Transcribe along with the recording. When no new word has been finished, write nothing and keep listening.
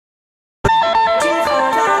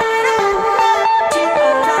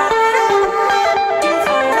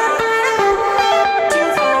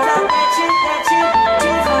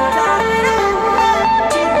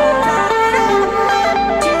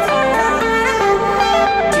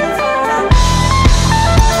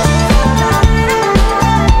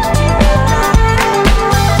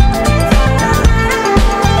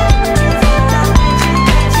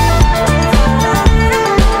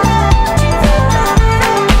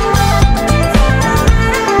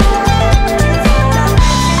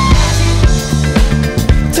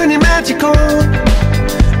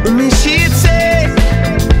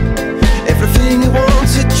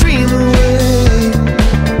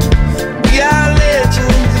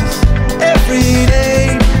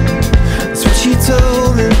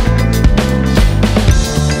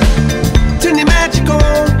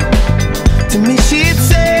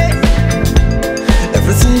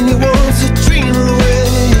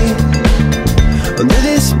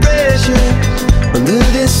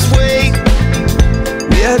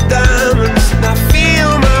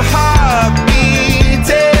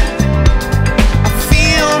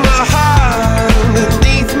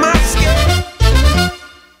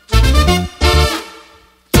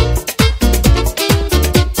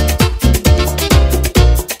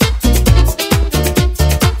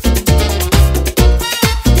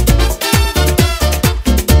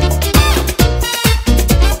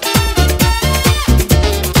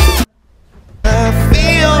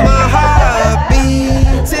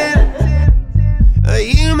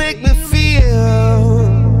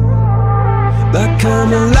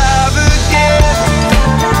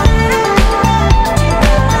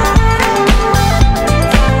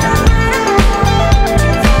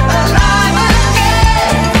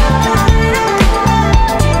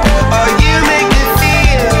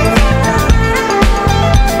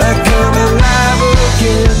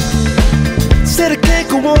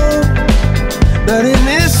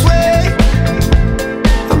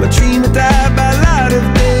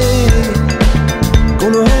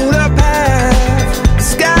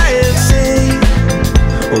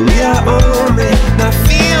you own me. And I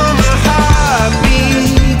feel my heart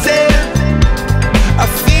beating. I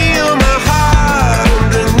feel my heart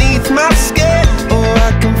underneath my skin. Oh,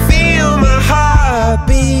 I can feel my heart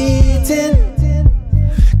beating.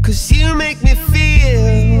 'Cause you make me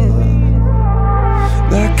feel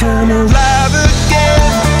like I'm alive again.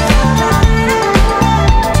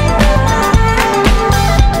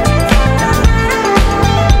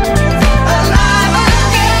 Alive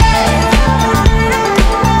again.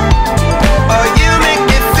 Oh, you make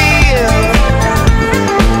me feel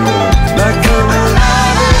like I'm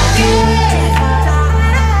alive again.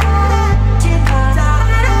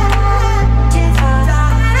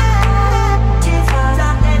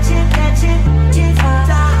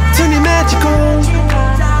 Turn your magic on,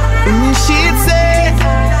 and then she'd say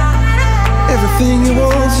everything you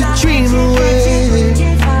want's a dream away.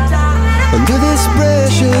 Under this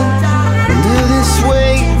pressure, under this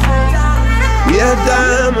weight, we are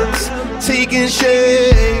diamonds taking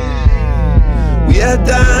shape. We are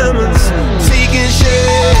diamonds taking shape.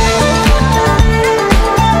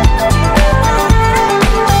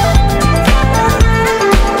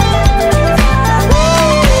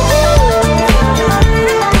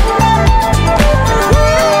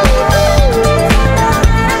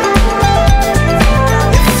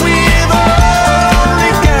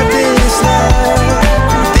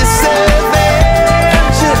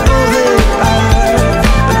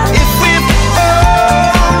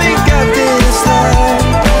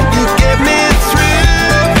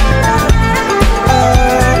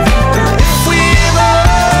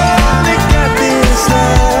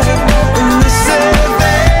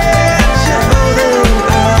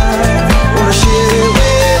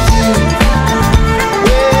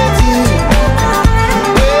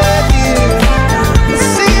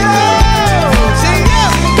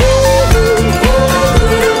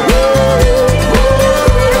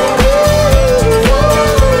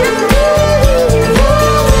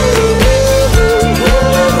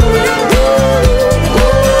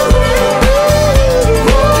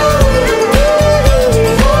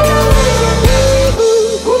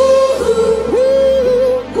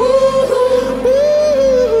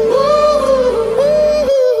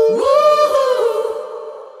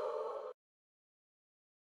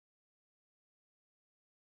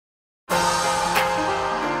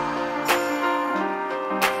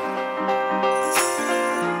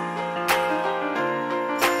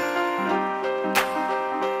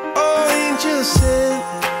 Just sent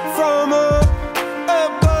from up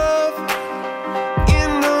above. You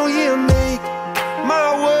know you make my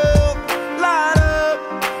world light up.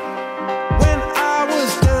 When I was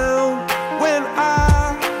down, when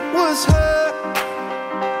I was hurt,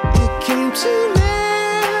 you came to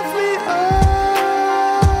lift me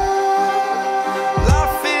up.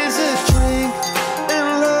 Life is a drink and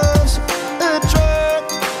love's a drug.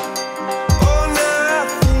 Oh, now I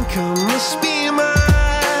think I must be mine.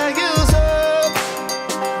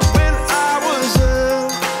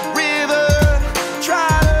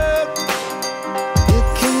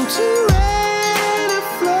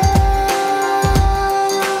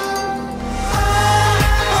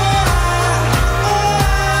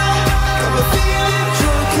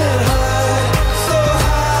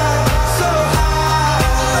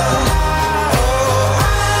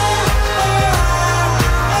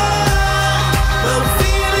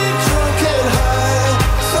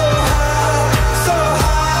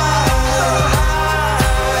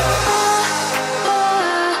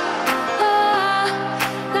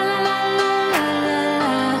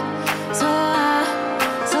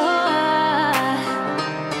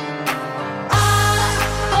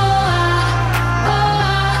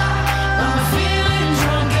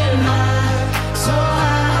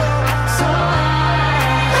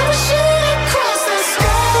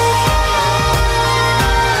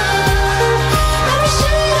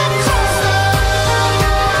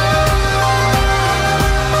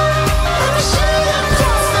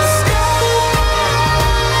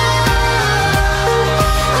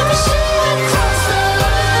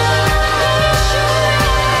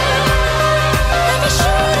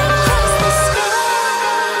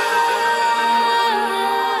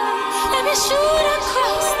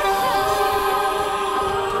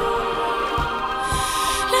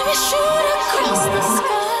 Shoot across the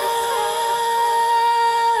sky.